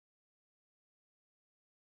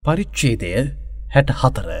පරිච්ඡේදය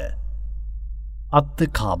 64 අත්ත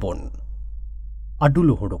කාබොන්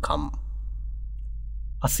අඩුලුහුඩුකම්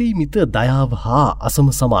අසීමිත දයාව හා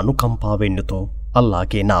අසමසම අනුකම්පාවෙන් යුතු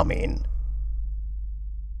අල්ලාහගේ නාමයෙන්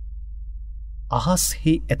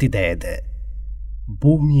අහස්හි ඇති දෑද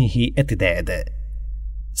භූමියෙහි ඇති දෑද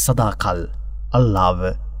සදාකල් අල්ලාහව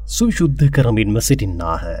සවිශුද්ධ කරමින්ම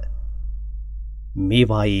සිටින්නාහ.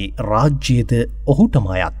 මේවායේ රාජ්‍යයද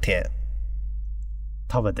ඔහුටම අයත්ය.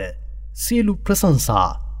 තවද සියලු ප්‍රශංසා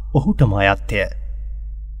ඔහුටම අයත්ය.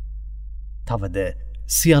 තවද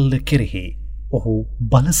සියල්ල කෙරෙහි ඔහු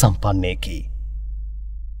බල සම්පන්නයෙකි.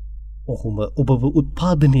 ඔහුම ඔබව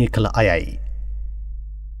උත්පාදනය කළ අයයි.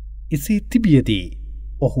 එසේ තිබියදී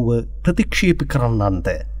ඔහුව ප්‍රතික්ෂේප කරන්නන්ද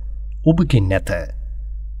ඔබගෙන් නැත.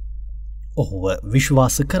 ඔහුව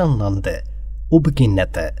විශ්වාස කරන්නන්ද ඔබගෙන්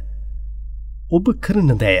නැත. ඔබ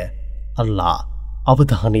කරන දෑ අල්ලා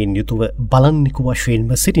අවධානයෙන් යුතුව බලන්නෙකු වශයෙන්ම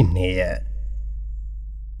සිටින්නේය.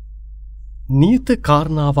 නියත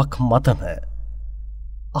කාරණාවක් මතම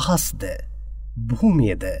අහස්ද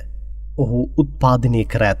භූමියද ඔහු උත්පාදනය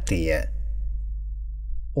කර ඇත්තේය.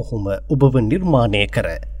 ඔහුම ඔබව නිර්මාණය කර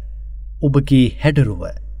ඔබගේ හැඩරුව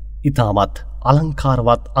ඉතාමත්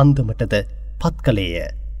අලංකාරවත් අන්දමටද පත් කළේය.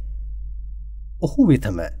 ඔහු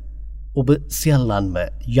වෙතම ඔබ සියල්ලන්ම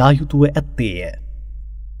යායුතුව ඇත්තේය.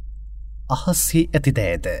 අහස්හි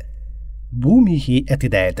ඇතිදෑද භූමියෙහි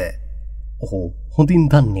ඇතිදෑද ඔහු හොඳින්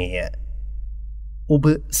දන්නේය. ඔබ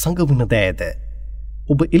සඟවන දෑද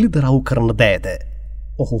ඔබ එළිදරව් කරන දෑද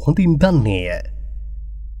ඔහු හොඳින් දන්නේය.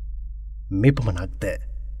 මෙපමණක්ද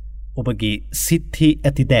ඔබගේ සිත්හි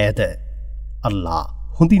ඇති දෑද අල්ලා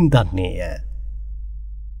හොඳින් දන්නේය.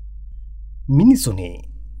 මිනිසුනේ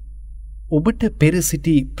ඔබට පෙර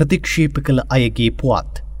සිටි ප්‍රතික්ෂේප කළ අයගේ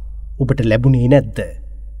පුවත් ඔබට ලැබුණේ නැද්ද?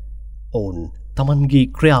 ඔවුන් තමන්ගේ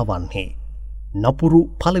ක්‍රියාවන්හි නපුරු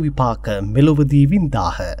පලවිපාක මෙලොවදී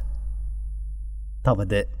වින්දාහ.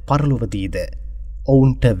 තවද පරලොවදීද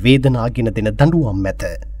ඔවුන්ට වේදනාගෙන දෙන දඬුවම් ඇත.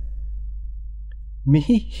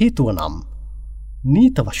 මෙහි හේතුව නම්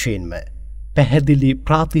නීත වශයෙන්ම පැහැදිලි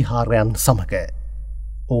ප්‍රාතිහාරයන් සමග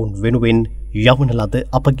ඔවුන් වෙනුවෙන් යවන ලද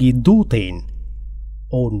අපගේ දූතයින්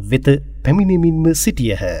ඔවුන් වෙත පැමිණෙමින්ම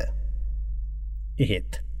සිටියහ.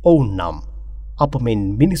 එහෙත් ඔවුන් නම් අප මෙන්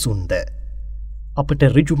මිනිසුන්ද අපට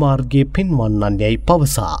ඍජුමාර්ගයේ පෙන්වන්නන් යැයි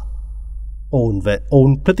පවසා ඔවුන්ව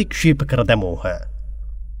ඔවුන් ප්‍රතික්ෂේප කර දැමූහ.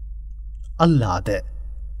 අල්ලාද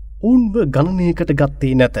ඔවුන්ව ගණනයකට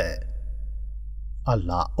ගත්තේ නැත.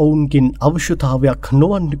 අල්ලා ඔවුන්ගෙන් අවශ්‍යතාවයක්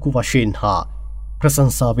නොවන්නෙකු වශයෙන් හා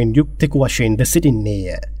ප්‍රශංසාවෙන් යුක්තෙකු වශයෙන්ද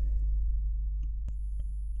සිටින්නේය.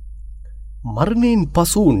 මරණයෙන්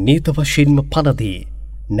පසු නීත වශයෙන්ම පනදී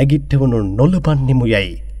නැගිට්ටවනු නොලබන්නෙමු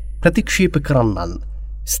යැයි ප්‍රතික්ෂේප කරන්නන්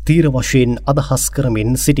ස්ථීර වශයෙන් අදහස්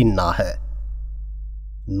කරමින් සිටින්නාහ.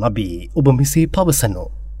 නබී ඔබ මෙසේ පවසනු.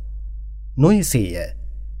 නොයසේය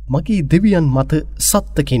මගේ දෙවියන් මත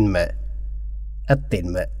සත්තකින්ම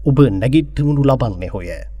ඇත්තෙන්ම ඔබ නැගිට්ටවනු ලබන්නෙහොය.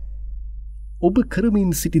 ඔබ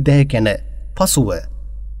කරමින් සිටි දෑ ගැන පසුව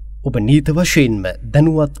ඔබ නීත වශයෙන්ම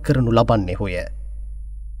දැනුවත් කරනු ලබන්නෙහොය.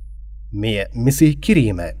 මෙය මෙසේ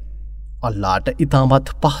කිරීම අල්ලාට ඉතාමත්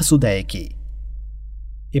පහසු දෑකි.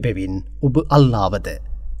 එබැවින් ඔබ අල්ලාවද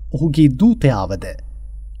ඔහුගේ දූතයාවද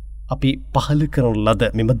අපි පහළ කරන ලද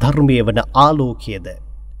මෙම ධර්මය වන ආලෝකයද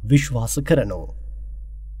විශ්වාස කරනෝ.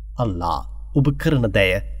 අල්ලා ඔබ කරන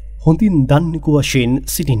දෑ හොඳින් දන්නෙකු වශයෙන්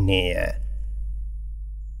සිටින්නේය.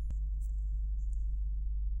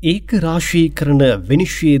 ඒක රාශී කරන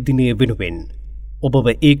විනිශ්චය දිනය වෙනුවෙන් ඔබව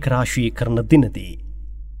ඒක රාශී කරන දිනදී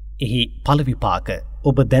එහි පලවිපාක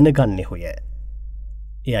ඔබ දැනගන්නෙහොය.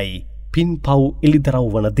 එයයි පින් පව් එළිදරව්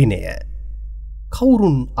වන දිනය.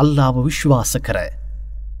 කවුරුන් අල්ලාව විශ්වාස කර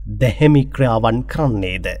දැහැමි ක්‍රියාවන්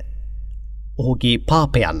කරන්නේද ඔහුගේ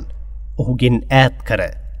පාපයන් ඔහුගෙන් ඈත් කර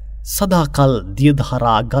සදාකල්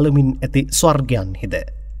දියදහරා ගලමින් ඇති ස්වර්ගයන්හිද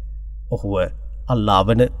ඔහුව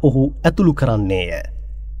අල්ලාවන ඔහු ඇතුළු කරන්නේය.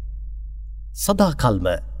 සදාකල්ම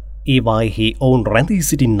ඒවායෙහි ඔවුන් රැඳී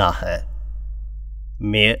සිටින්නාහ.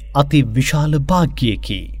 මෙය අති විශාල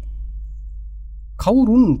භාග්‍යයකි.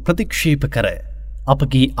 කවුරුන් ප්‍රතික්ෂේප කර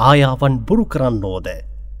අපගේ ආයාවන් බොරු කරන්නෝද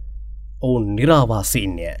ඔවුන්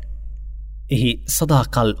නිරාවාසීන්ය. එහි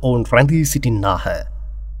සදාකල් ඔවුන් රැඳී සිටින්නාහ.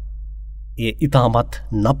 එය ඉතාමත්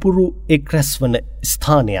නපුරු එක් රැස්වන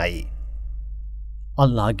ස්ථානයයි.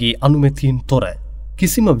 අල්ලාගේ අනුමැතියෙන් තොර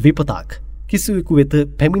කිසිම විපතක් කිසිවෙකු වෙත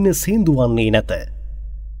පැමිණ සේන්දුවන්නේ නැත.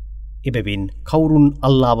 එබැවින් කවුරුන්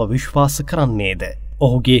අල්ලාව විශ්වාස කරන්නේද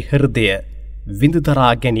ඔහුගේ හෘදය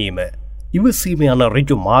විඳදරා ගැනීම ඉවසීම යන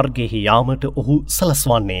ඍජු මාර්ගයෙහි යාමට ඔහු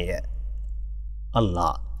සලස්වන්නේය.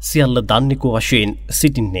 අල්ලා සියල්ල දන්නෙකු වශයෙන්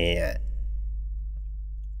සිටින්නේය.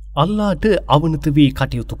 අල්ලාට අවනත වී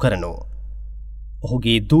කටයුතු කරනෝ.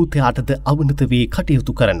 ඔහුගේ දූතයාටද අවනත වී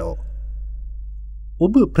කටයුතු කරනෝ.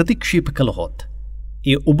 ඔබ ප්‍රතික්ෂේප කළහොත්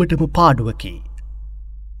ඒ ඔබටම පාඩුවකි.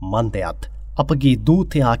 මන්දයත් අපගේ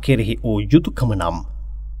දූතයා කෙරෙහි වූ යුතුකම නම්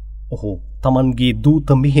ඔහු තමන්ගේ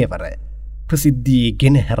දූත මෙහෙවර ප්‍රසිද්ධියේ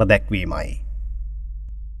ගෙන හැර දැක්වීමයි.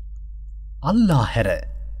 අල්ලා හැර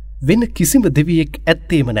වෙන කිසිම දෙවියෙක්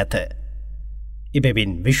ඇත්තේම නැත.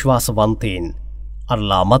 එබැවින් විශ්වාසවන්තයින්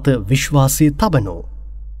අල්ලා මත විශ්වාසය තබනෝ.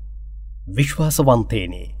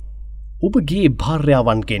 විශ්වාසවන්තේනි, ඔබගේ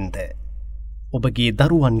භාර්යාවන්ගෙන්ද ඔබගේ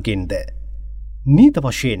දරුවන්ගෙන්ද නීත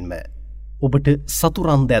වශයෙන්ම ඔබට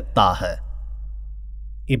සතුරන්ද ඇත්තාහ.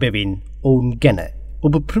 එබැවින් ඔවුන් ගැන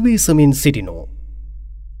ඔබ ප්‍රවේශමින් සිටිනෝ.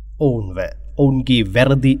 ඔවුන්ව ඔවුන්ගේ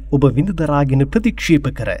වැරදි ඔබ විඳදරාගෙන ප්‍රතික්ෂේප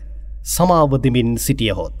කර සමාවදමින්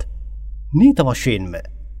සිටියහොත් නීත වශයෙන්ම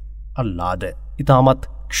අල්ලාද ඉතාමත්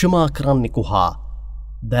ක්ෂමා කරන්නෙකු හා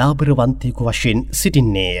දයාබරවන්තයෙකු වශයෙන්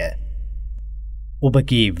සිටින්නේය.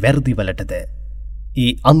 ඔබගේ වැරදිවලටද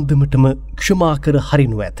ඒ අන්දමටම ක්ෂමා කර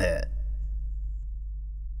හරිනු ඇත.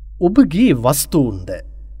 ඔබගේ වස්තුූන්ද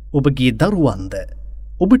ඔබගේ දරුවන්ද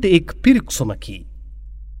ඔබට එක් පිරික්සුමකි.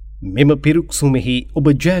 මෙම පිරික්සුමෙහි ඔබ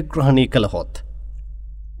ජයග්‍රහණය කළහොත්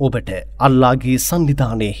ඔබට අල්ලාගේ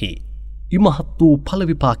සන්නිධානයෙහි ඉමහත් වූ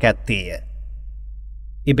පලවිපාක ඇත්තේය.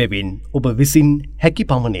 එබැවින් ඔබ විසින් හැකි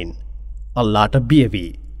පමණින් අල්ලාට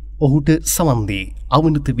බියවී ඔහුට සමන්දී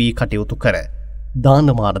අවනත වී කටයුතු කර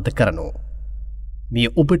දානමාරද කරනෝ.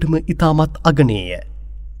 මේ ඔබටම ඉතාමත් අගනේය.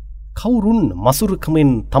 කවුරුන්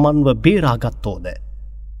මසුරුකමෙන් තමන්ව බේරාගත්තෝද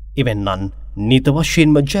එවැන්නන් නීත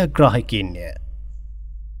වශයෙන්ම ජයග්‍රාහකයන්ය.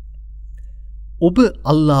 ඔබ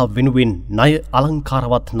අල්ලා වෙනුවෙන් ණය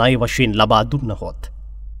අලංකාරවත් ණය වශයෙන් ලබා දුන්නහොත්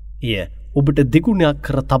එය ඔබට දෙගුණයක්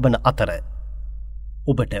කර තබන අතර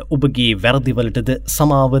ඔබට ඔබගේ වැරදිවලටද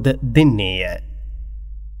සමාවද දෙන්නේය.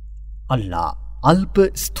 අල්ලා අල්ප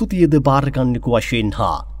ස්තුතියද භාරගන්නෙකු වශයෙන්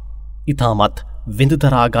හා ඉතාමත්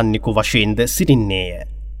විඳදරාගන්නෙකු වශයෙන්ද සිටින්නේය.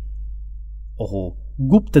 ඔහු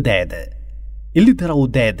ගුප්ත දෑද එලිදරව්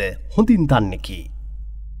දෑද හොඳින් දන්නෙකි.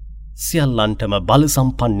 සියල්ලන්ටම බල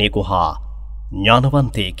සම්පන්නෙකු හා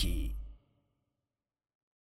ඥානවන්තයෙකි.